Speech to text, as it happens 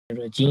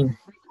الرجيم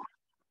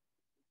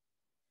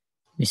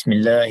بسم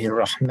الله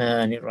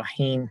الرحمن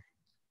الرحيم.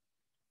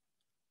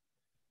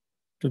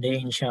 Today,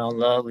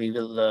 inshallah, we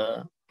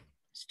will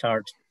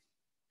start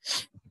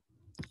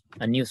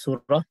a new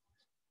surah,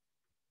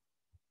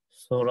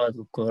 Surah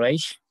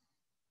Al-Quraysh.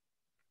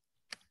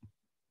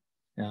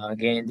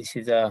 Again, this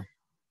is it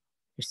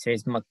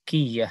says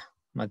Makkiyah,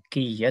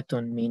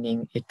 Makkiyatun,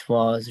 meaning it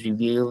was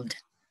revealed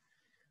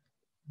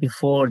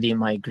before the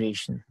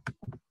migration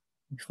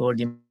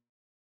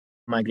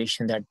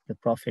that the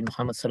Prophet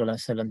Muhammad sallallahu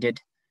alaihi wasallam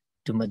did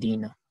to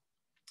Medina.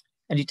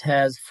 And it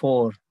has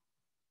four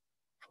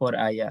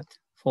ayat,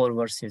 4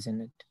 verses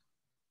in it.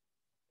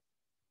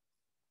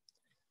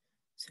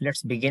 So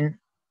let's begin.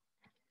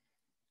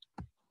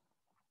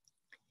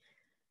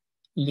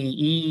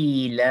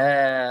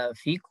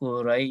 لِإِيلَافِ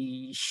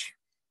قُرَيْشٍ.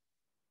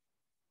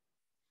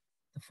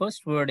 The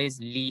first word is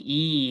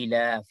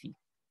لِإِيلَافِ.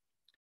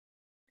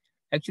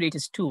 Actually, it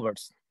is 2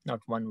 words, not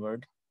 1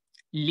 word.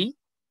 Li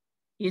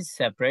is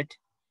separate.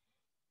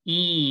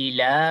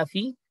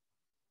 Ilafi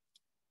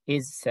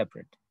is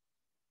separate.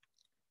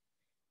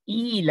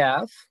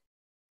 Ilaf,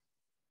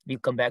 we'll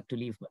come back to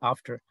leaf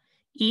after.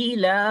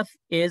 Ilaf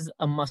is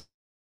a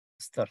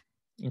masdar.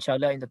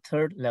 Inshallah, in the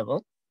 3rd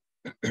level,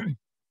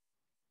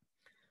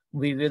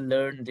 we will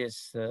learn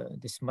this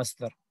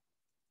masdar.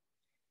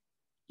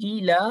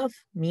 Ilaf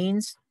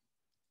means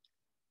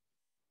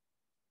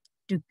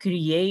to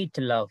create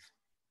love,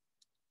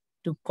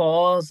 to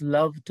cause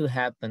love to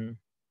happen,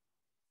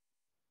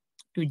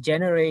 to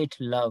generate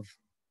love,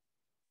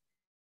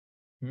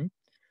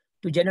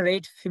 to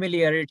generate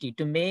familiarity,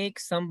 to make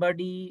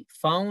somebody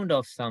fond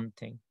of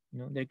something.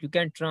 That you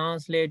can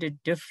translate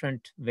it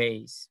different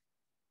ways.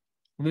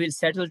 We will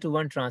settle to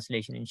one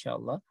translation,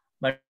 inshallah,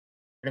 but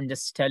I'm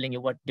just telling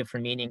you what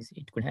different meanings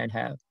it could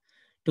have.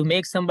 To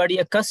make somebody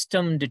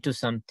accustomed to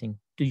something,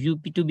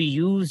 to be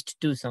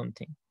used to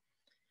something.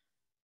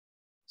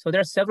 So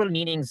there are several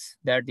meanings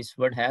that this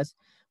word has,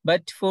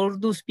 but for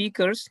Urdu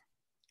speakers,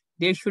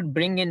 they should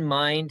bring in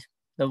mind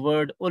the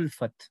word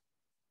ulfat.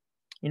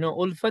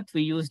 Ulfat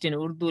we used in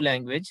Urdu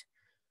language.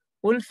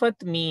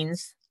 Ulfat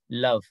means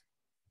love,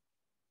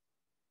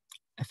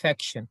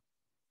 affection.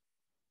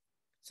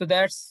 So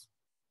that's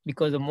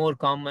because of more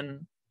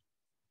common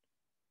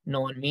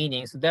known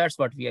meaning. So that's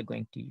what we are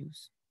going to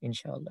use,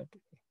 inshallah,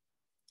 today.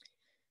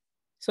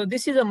 So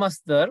this is a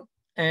masdar,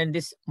 and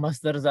these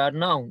masdars are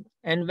noun.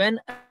 And when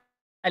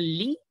a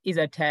li is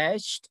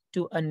attached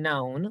to a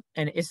noun,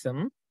 an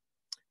ism,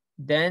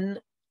 then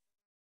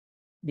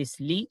this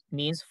li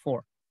means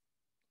for.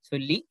 So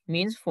li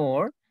means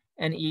for,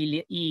 and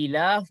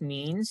ilaf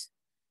means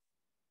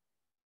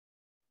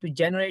to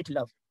generate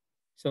love.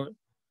 So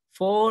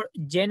for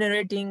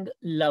generating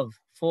love,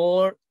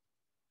 for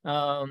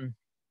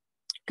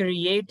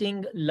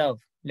creating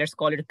love, let's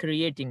call it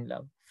creating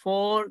love.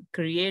 For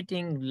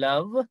creating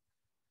love,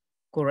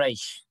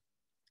 Quraysh.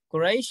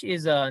 Quraysh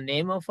is a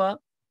name of a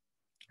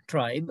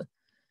tribe.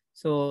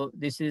 So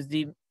this is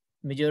the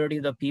majority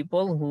of the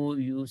people who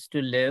used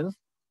to live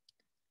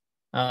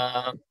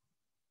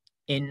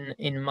in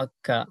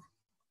Makkah.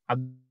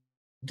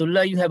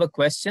 Abdullah, you have a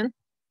question?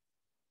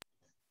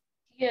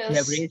 Yes. You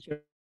have raised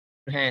your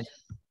hand.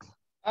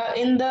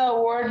 In the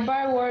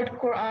word-by-word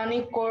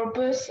Quranic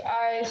corpus,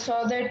 I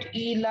saw that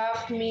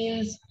ilaf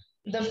means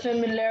the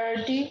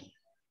familiarity.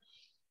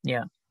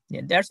 Yeah,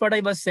 that's what I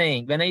was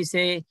saying. When I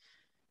say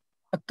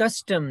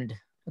accustomed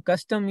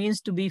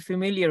means to be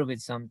familiar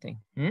with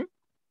something.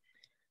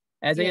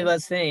 As I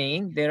was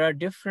saying, there are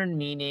different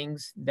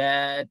meanings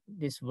that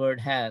this word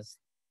has.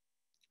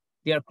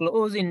 They are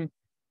close in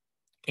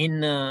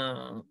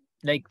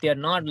like they are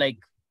not like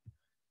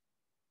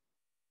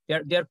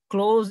they're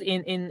close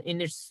in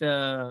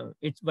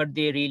it's what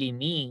they really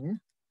mean,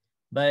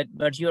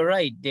 but you're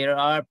right, there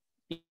are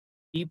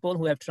people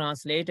who have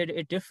translated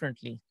it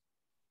differently.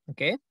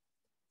 Okay,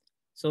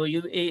 so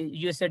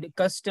you said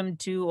accustomed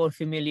to or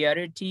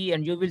familiarity,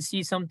 and you will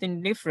see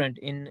something different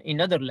in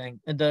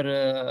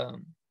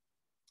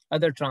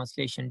other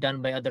translation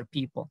done by other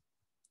people.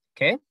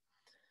 Okay.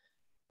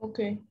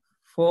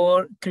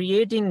 For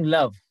creating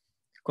love,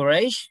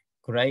 Quraysh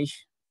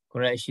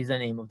is the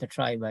name of the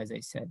tribe, as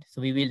I said.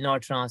 So we will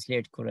not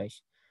translate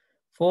Quraysh.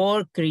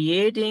 For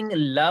creating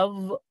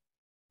love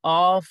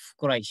of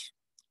Quraysh.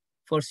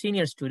 For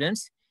senior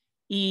students,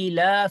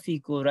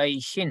 ilafi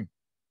Qurayshin.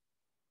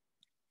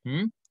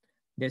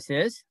 This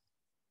is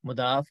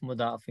mudaf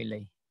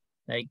ilayh.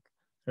 Like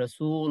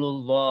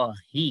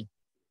Rasulullahi,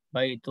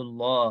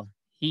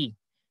 Baitullahi.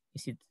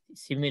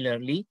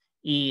 Similarly,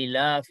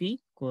 ilafi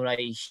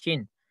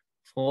Qurayshin.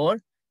 For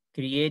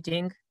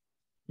creating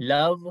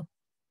love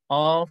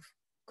of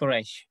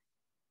Quraysh.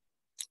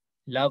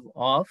 Love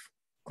of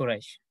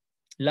Quraysh.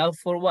 Love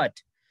for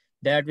what?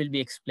 That will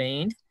be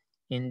explained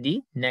in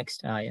the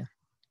next ayah.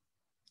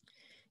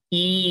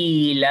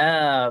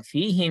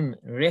 إِيلَافِهِمْ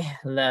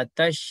رِحْلَةَ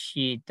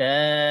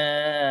الشِّتَاءِ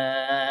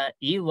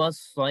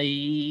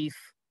وَالصَّيْفِ.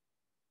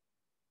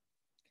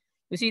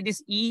 You see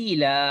this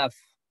إِيلَاف,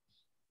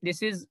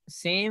 this is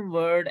same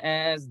word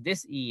as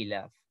this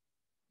إِيلَاف.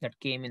 that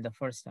came in the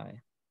first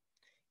ayah.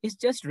 It's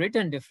just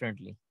written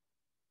differently.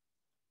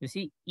 You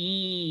see,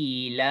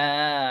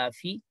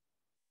 ilafi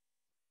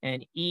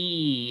and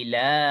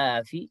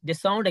ilafi, they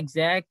sound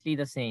exactly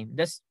the same.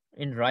 Just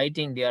in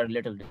writing, they are a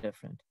little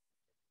different.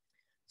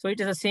 So it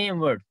is the same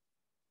word.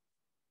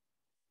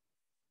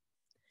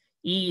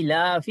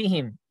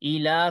 Ilafihim,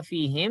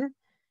 ilafihim,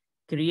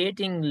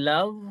 creating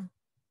love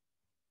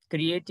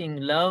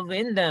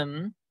in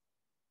them,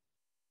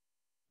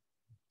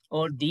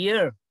 or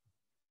dear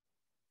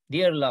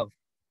love.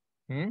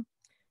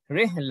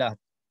 Rihlata.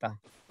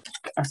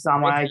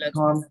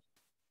 Assalamualaikum.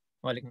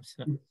 Walaikum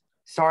salam.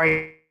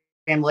 Sorry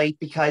I'm late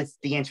because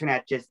the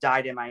internet just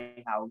died in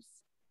my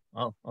house.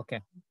 Oh,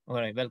 okay. All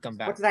right, welcome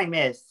back. What did I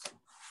miss?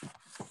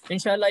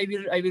 Inshallah,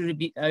 I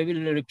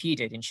will repeat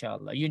it,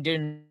 inshallah. You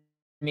didn't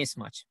miss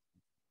much.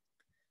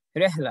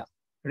 Rehla.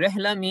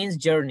 Rehla means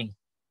journey.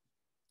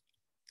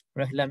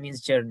 Rehla means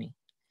journey.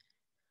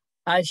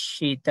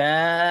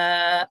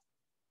 Ashita.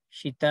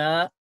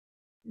 Shita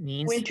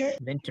means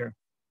winter.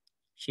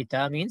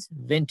 Shita means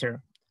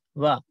winter.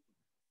 Wa.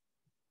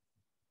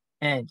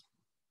 And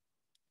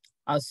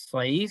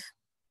as-saif.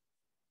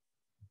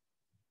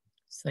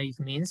 Saif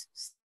means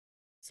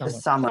summer. The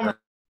summer.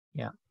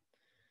 Yeah.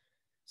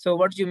 So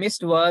what you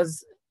missed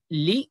was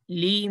li.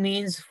 Li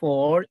means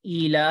for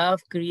ilaf,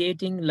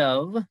 creating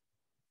love.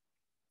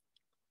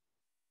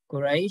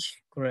 Quraysh,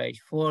 Quraysh,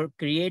 for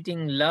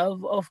creating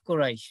love of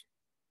Quraysh.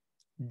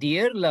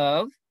 Dear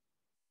love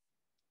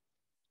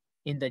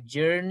in the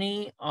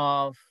journey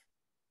of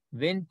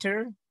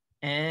winter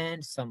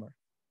and summer.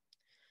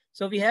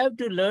 So we have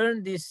to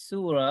learn this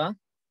surah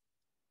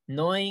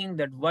knowing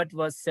that what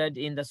was said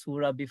in the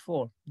surah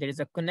before. There is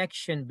a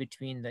connection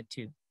between the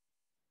two.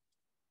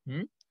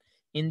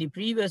 In the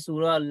previous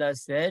surah, Allah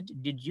said,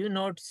 did you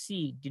not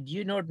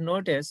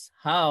notice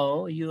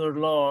how your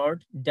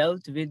Lord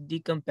dealt with the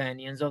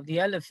companions of the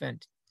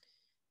elephant?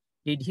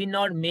 Did he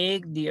not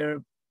make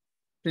their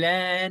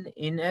plan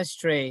in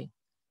astray,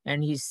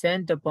 and he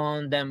sent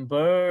upon them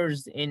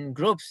birds in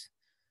groups,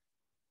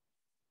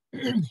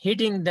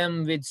 hitting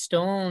them with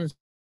stones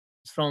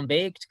from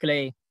baked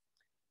clay?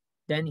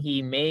 Then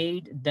he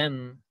made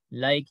them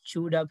like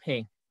chewed up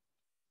hay.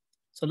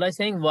 So Allah is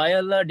saying, why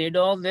Allah did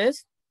all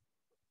this?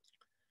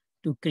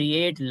 To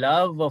create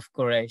love of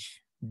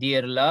Quraysh,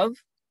 their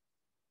love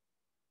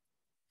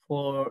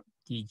for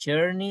the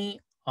journey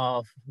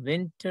of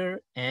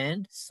winter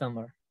and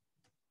summer.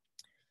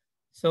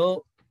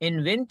 So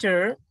in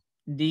winter,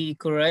 the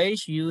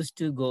Quraysh used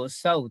to go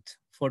south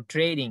for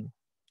trading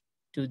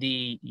to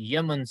the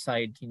Yemen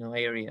side,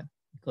 area,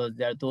 because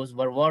those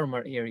were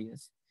warmer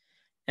areas.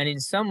 And in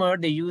summer,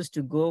 they used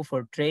to go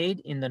for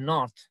trade in the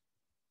north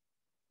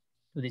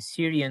to the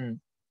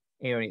Syrian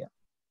area.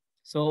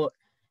 So,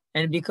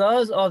 and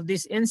because of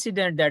this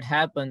incident that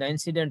happened, the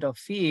incident of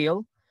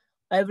Fil,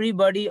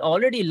 everybody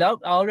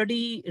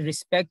already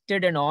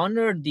respected and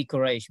honored the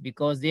Quraysh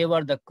because they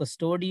were the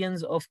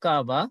custodians of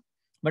Kaaba.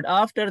 But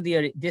after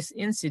this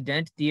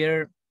incident,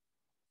 their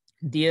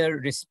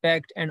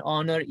respect and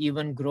honor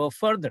even grow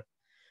further.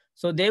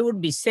 So they would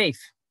be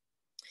safe.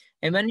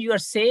 And when you are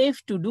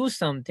safe to do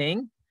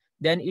something,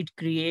 then it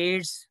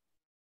creates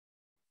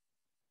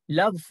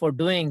love for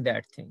doing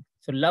that thing.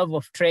 So love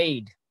of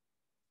trade.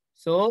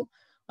 So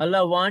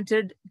Allah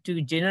wanted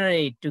to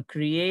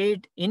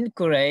create in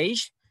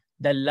Quraysh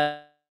the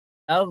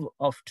love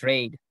of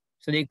trade.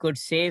 So they could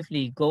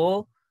safely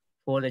go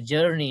for the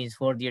journeys,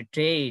 for their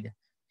trade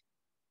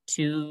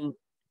to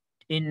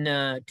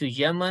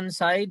Yemen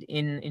side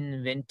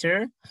in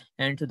winter,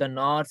 and to the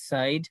north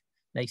side,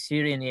 like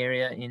Syrian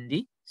area, in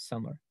the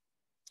summer.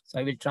 So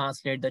I will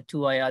translate the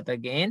two ayat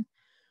again.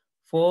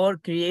 For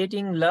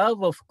creating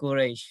love of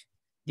Quraysh,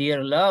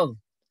 their love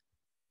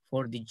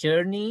for the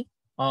journey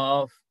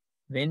of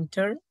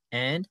winter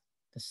and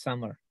the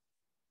summer.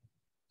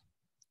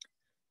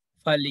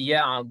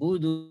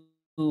 فَلْيَعْبُدُوا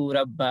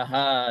رَبَّ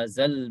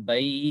هَذَا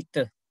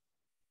الْبَيْتِ.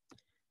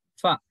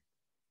 Fa.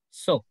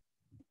 So,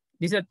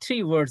 these are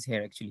three words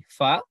here actually.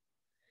 Fa,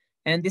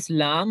 and this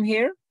lam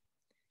here,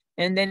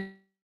 and then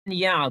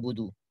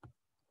ya'budu.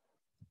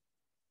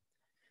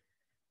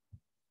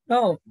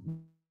 Now,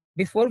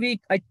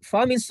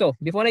 fa means so.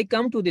 Before I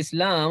come to this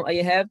lam,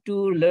 we have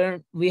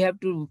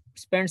to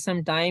spend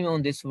some time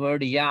on this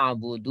word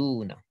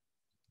ya'buduna.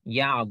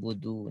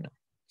 Ya'buduna.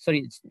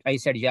 Sorry, I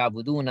said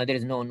ya'buduna. There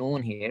is no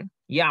noon here.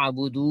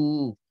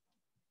 Ya'budu.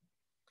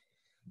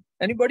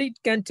 Anybody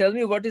can tell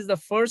me what is the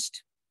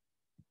first?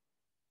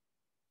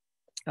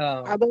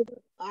 Abada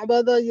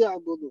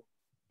ya'budu.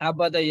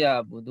 Abada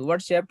ya'budu.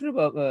 What chapter,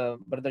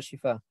 Brother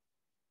Shifa?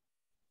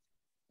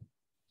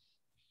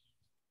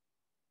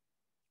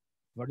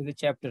 What is the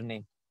chapter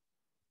name?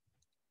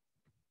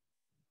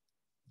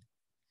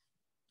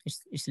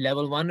 It's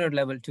level 1 or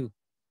level 2?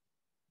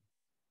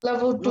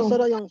 Level 2.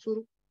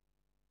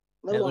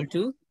 Level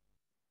 2?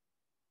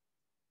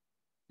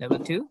 Level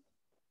 2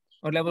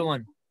 or level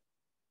 1?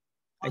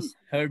 I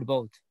heard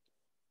both.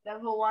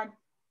 Level 1.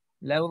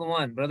 Level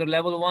 1, brother,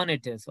 level 1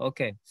 it is.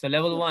 Okay, so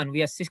level 1,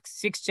 we have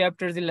six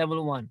chapters in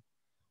level 1.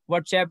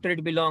 What chapter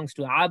it belongs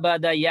to?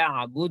 Abada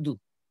ya'budu.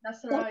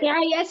 That's right. سمع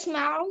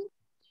يسمع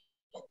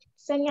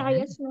سمع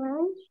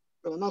يسمع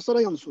نصر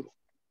ينصر.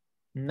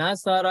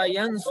 Nasara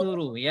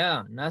yansuru.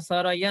 Yeah.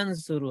 Nasara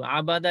yansuru.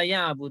 Abada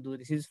ya'budu.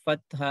 This is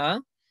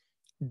Fatha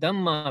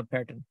Dhamma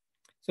pattern.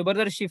 So,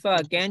 Brother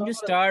Shifa, can you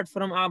start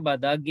from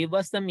Abada, give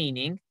us the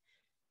meaning,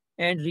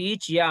 and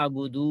reach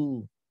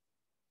Ya'budu?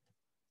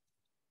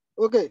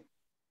 Okay.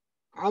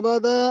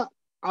 Abada,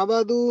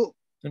 Abadu,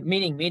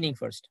 Meaning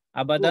first.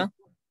 Abada,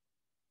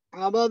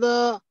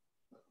 Abada,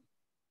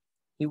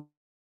 he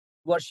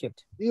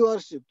worshipped. he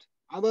worshipped.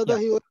 Abada, Yeah.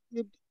 he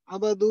worshipped.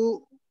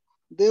 Abadu,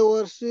 they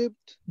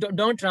worshipped.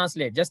 Don't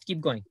translate, just keep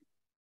going.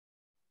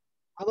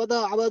 Abada,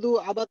 Abadu,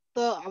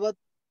 Abatta,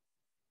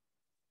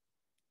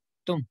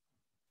 Tum.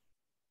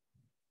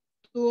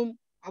 Abattum,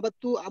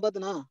 Abattu,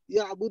 Abadna,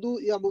 Ya'budu,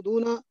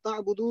 Ya'buduna,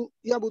 Ta'budu,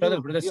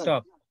 Ya'buduna. Brother,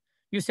 stop.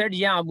 You said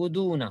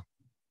Ya'buduna.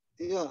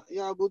 Yeah,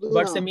 Ya'buduna.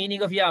 What's the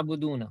meaning of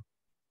Ya'buduna?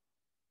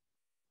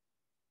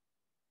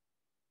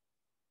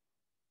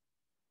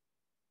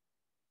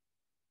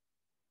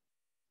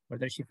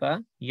 Brother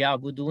Shifa,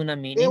 Ya'buduna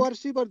meaning? They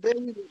worship or they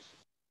will worship.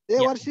 They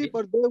Yeah, worship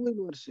or they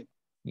will worship.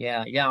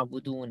 Yeah,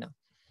 Ya'buduna.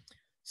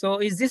 So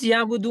is this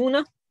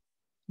Ya'buduna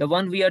the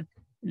one we are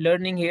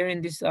learning here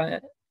in this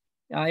ayah?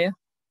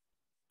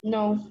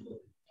 No.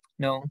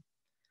 No.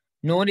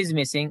 Noon is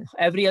missing.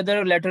 Every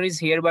other letter is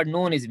here, but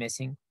noon is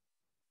missing.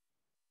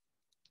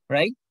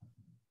 Right?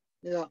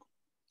 Yeah.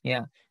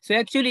 Yeah. So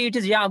actually it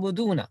is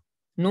Ya'buduna.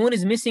 Noon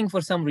is missing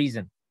for some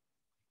reason.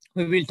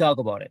 We will talk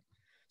about it.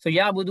 So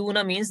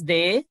Ya'buduna means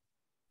they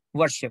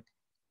worship.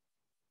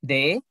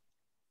 They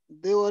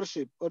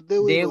worship or they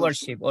will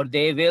worship or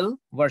they will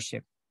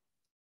worship.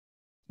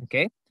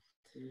 Okay.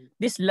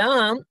 This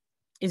Lam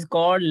is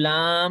called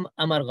Lam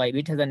Amar Ghaib.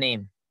 It has a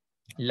name.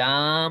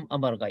 Lam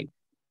Amar Ghaib.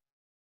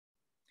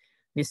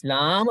 This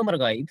Lam Amar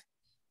Ghaib,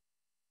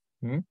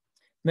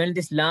 when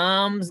this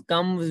Lam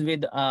comes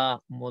with a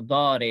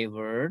Mudare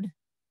word,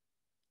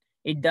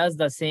 it does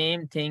the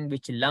same thing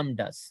which Lam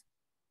does.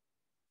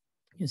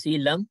 You see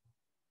Lam?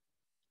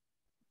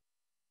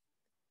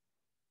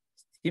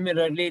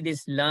 Similarly,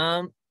 this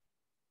Lam,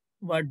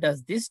 what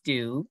does this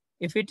do?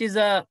 If it is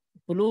a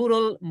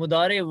plural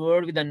Mudare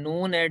word with a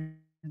noon at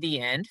the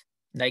end,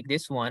 like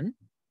this one,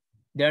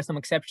 there are some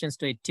exceptions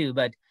to it too,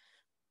 but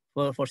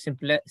for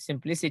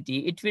simplicity,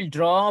 it will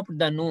drop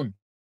the noon.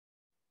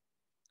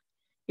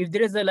 If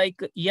there is a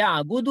like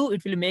Ya'budu,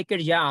 it will make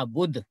it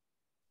Ya'bud.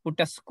 Put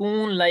a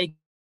schoon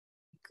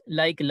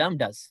like Lam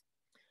does.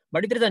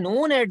 But if there is a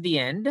noon at the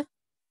end,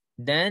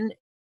 then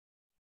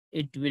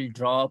it will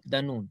drop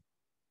the noon.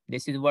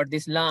 This is what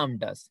this Lam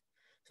does.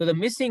 So the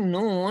missing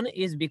noon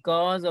is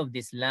because of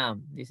this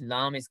Lam. This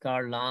Lam is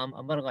called Lam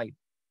Amar Ghaib.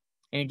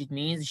 And it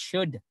means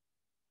should.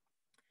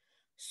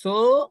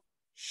 So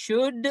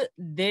should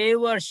they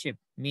worship,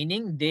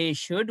 meaning they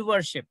should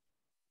worship.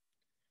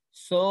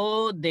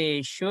 So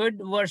they should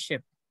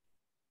worship.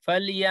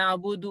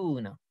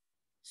 فَلْيَعْبُدُونَ.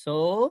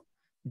 So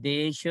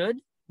they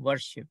should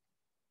worship.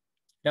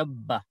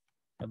 Rabba.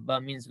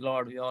 Rabba means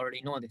Lord. We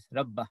already know this.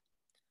 Rabba.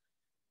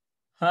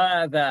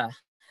 هذا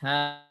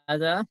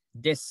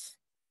this.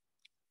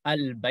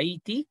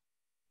 Al-Bayti,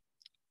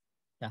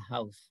 the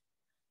house.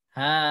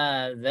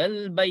 هذا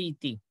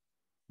البيت,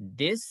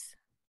 this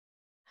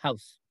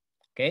house.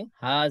 Okay.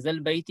 هذا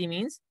البيت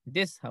means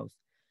this house.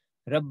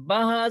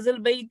 Rabba هذا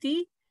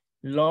البيت,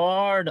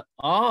 Lord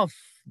of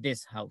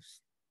this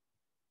house.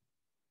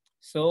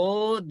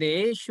 So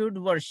they should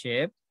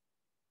worship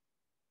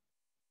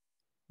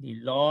the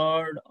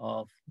Lord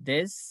of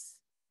this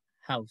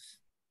house.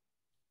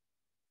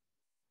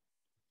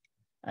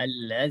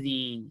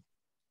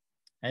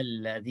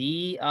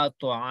 الذي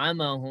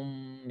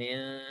أطعمهم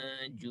من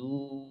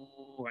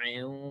جوع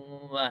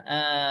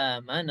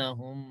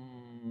وآمنهم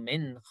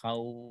من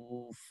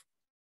خوف.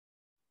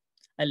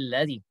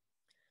 الذي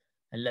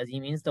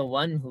means the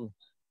one who.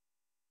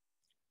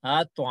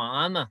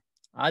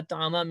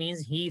 أطعم means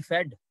he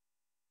fed.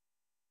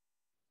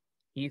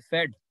 He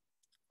fed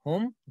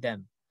whom?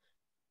 Them.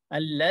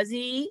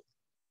 الذي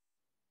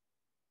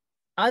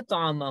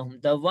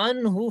أطعمهم, the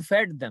one who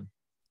fed them.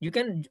 You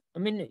can,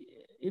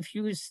 if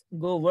you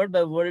go word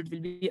by word, it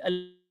will be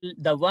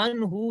the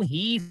one who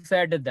he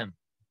fed them.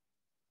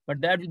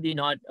 But that will be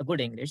not a good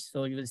English.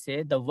 So you will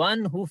say the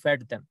one who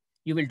fed them.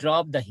 You will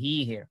drop the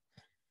he here.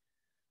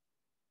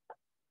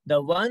 The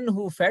one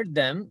who fed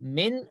them,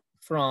 min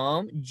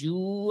from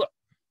ju.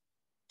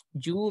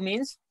 Ju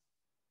means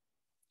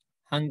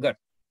hunger.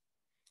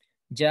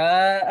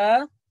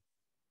 Ja'a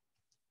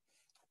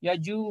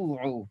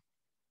yaju'u.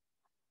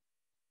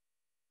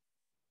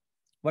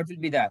 What will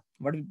be that?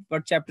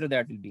 What chapter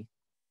that will be?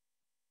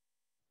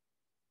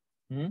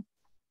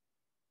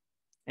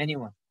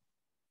 Anyone?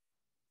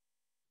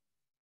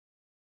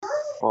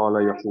 قال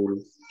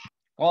يقول.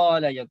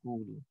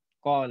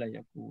 قال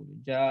يقول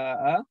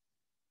جاء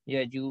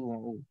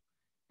يجوع.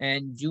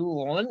 And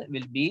ju'un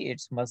will be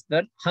its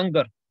masdar,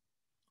 hunger.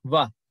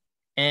 Wa.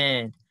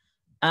 And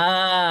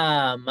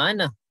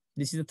amana.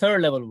 This is the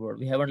third level word.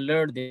 We haven't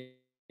learned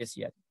this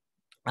yet.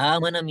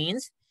 Amana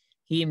means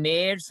he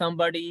made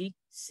somebody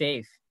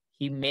safe.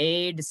 He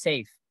made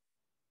safe.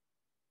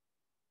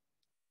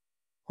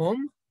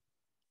 Whom?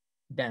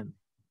 Them.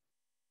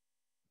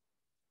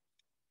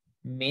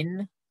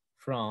 Min,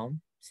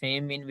 from,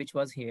 same min which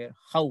was here.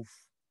 Khawf.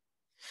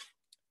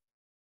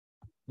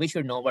 We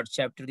should know what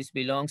chapter this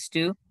belongs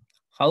to.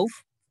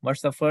 Khawf.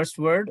 What's the first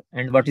word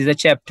and what is the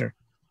chapter?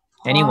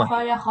 Anyone?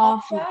 خاف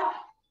يخاف.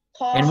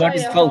 And what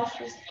is khawf?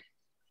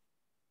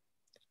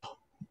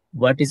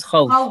 What is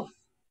khawf? خوف.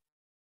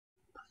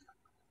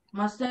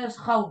 Master is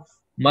خوف.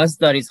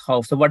 Masdar is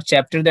khawf. So what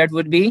chapter that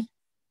would be?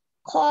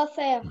 خاف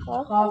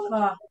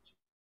خاف.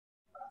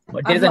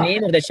 What is the Ajwaf.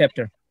 name of the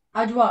chapter?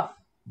 أجواف.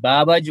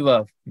 Bab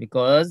Ajwaf,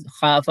 because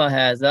khafa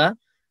has a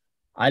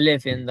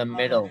alif in the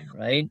middle,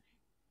 right?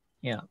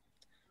 Yeah.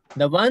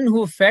 The one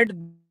who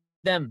fed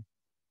them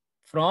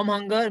from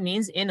hunger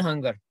means in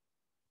hunger.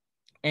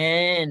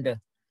 And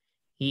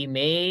he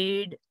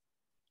made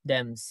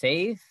them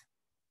safe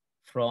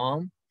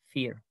from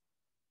fear.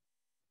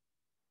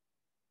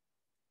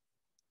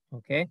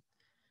 Okay.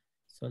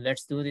 So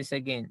let's do this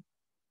again.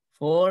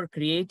 For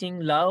creating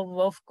love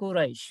of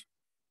Quraysh,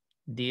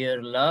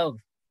 their love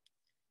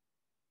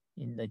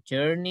in the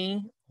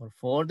journey or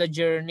for the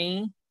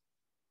journey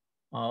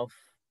of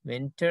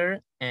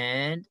winter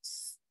and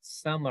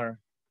summer.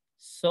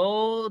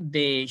 So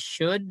they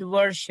should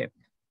worship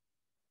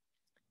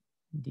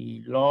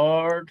the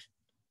Lord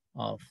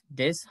of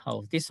this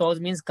house. This house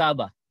means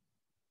Kaaba.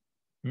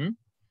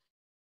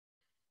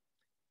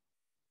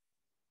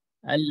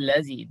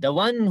 Allazi, the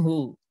one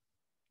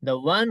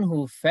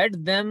who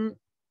fed them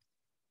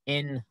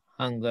in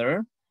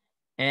hunger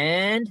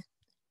and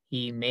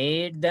he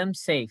made them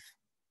safe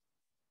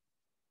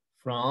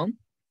from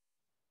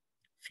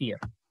fear.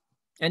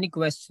 Any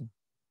question?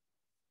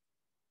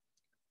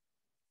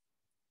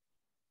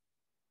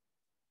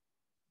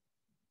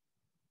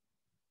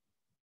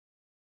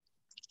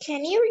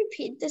 Can you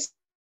repeat this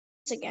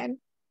again?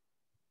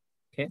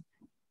 Okay.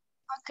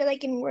 Okay,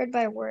 like in word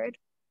by word.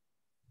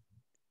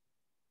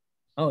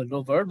 Oh,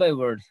 no, word by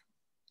word.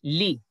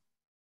 Li,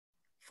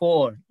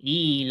 for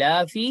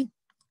ilafi,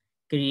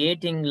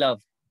 creating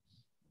love.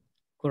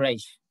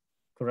 Quraysh,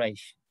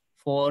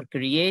 for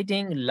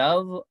creating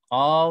love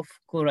of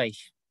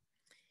Quraysh.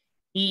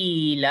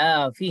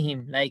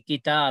 Ilafihim, like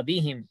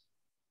kitabihim.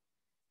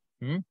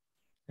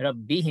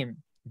 Rabbihim,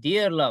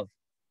 their love.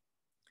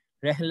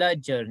 Rehla,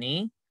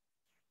 journey.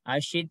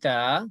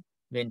 Ashita,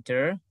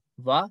 winter.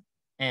 Va,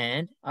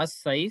 and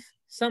as-saif,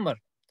 summer.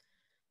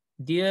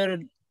 Their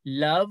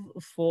love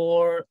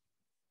for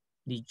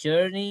the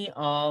journey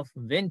of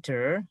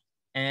winter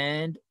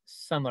and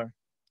summer.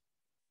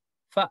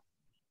 Fa,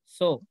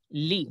 so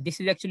li, this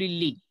is actually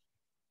li,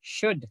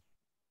 should.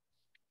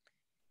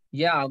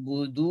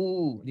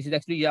 Ya'budu, this is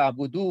actually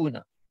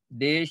ya'buduna,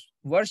 they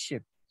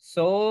worship,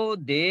 so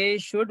they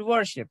should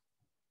worship.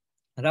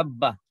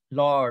 Rabba,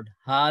 Lord.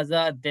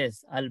 Haza,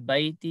 this.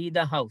 Al-bayti,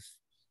 the house.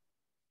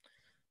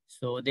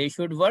 So they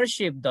should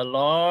worship the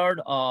Lord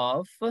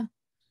of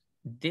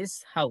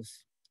this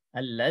house.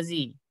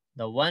 Allazi,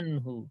 the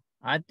one who.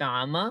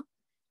 At'ama,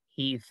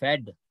 he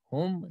fed.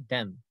 Whom,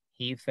 them.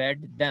 He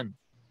fed them.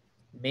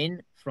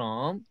 Min,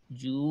 from.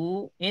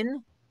 Ju,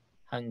 in.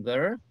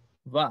 Hunger.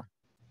 Va,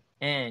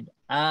 and.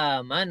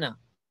 Amana,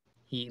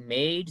 he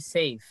made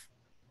safe.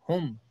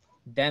 Whom,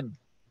 them.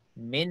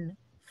 Min,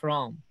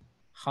 from.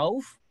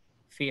 Khawf,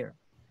 fear.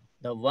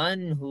 The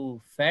one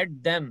who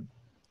fed them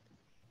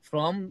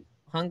from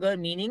hunger,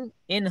 meaning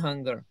in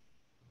hunger,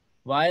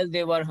 while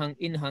they were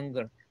in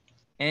hunger,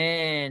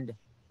 and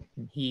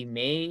he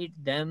made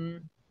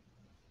them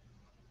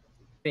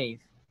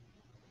safe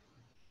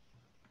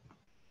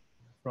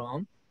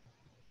from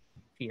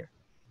fear.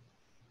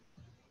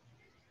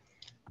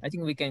 I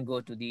think we can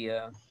go to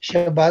the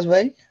Shahbaz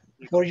bhai,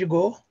 before you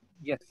go.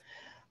 Yes.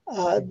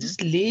 This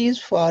li is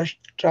for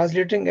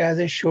translating as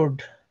a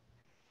should.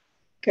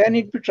 Can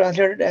it be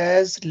translated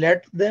as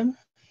let them?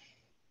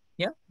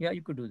 Yeah,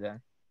 you could do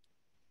that.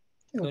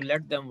 So Okay.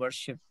 let them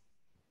worship.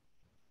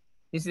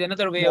 This is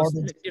another way of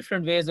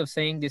different ways of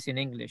saying this in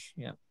English.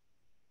 Yeah.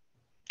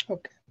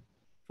 Okay.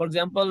 For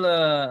example,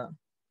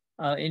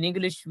 in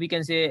English we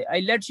can say, I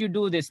let you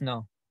do this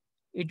now.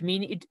 It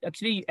means it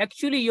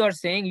actually you are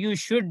saying you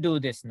should do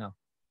this now,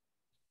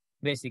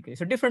 basically.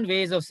 So different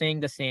ways of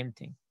saying the same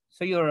thing.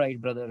 So you're right,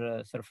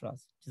 brother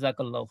Sarfraz.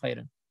 Jazakallah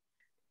khairan.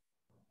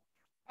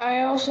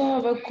 I also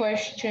have a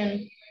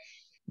question.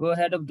 Go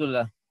ahead,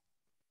 Abdullah.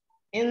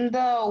 In the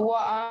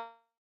وَآمَنَهُم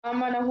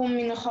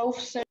مِّنْ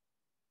خَوْفٍ,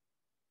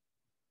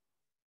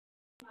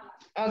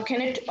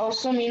 can it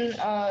also mean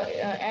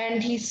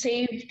and he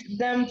saved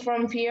them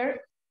from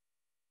fear?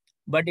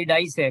 What did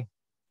I say?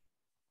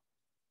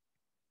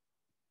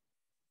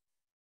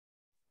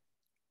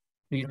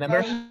 Do you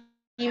remember?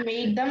 He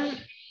made them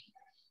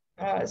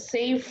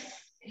safe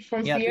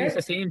from fear. fear. It's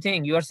the same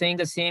thing. You are saying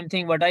the same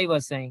thing what I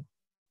was saying.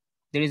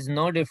 There is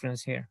no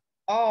difference here.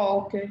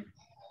 Oh, okay.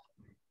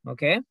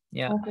 Okay?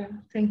 Yeah. Okay,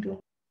 thank you.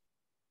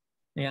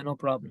 Yeah, no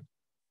problem.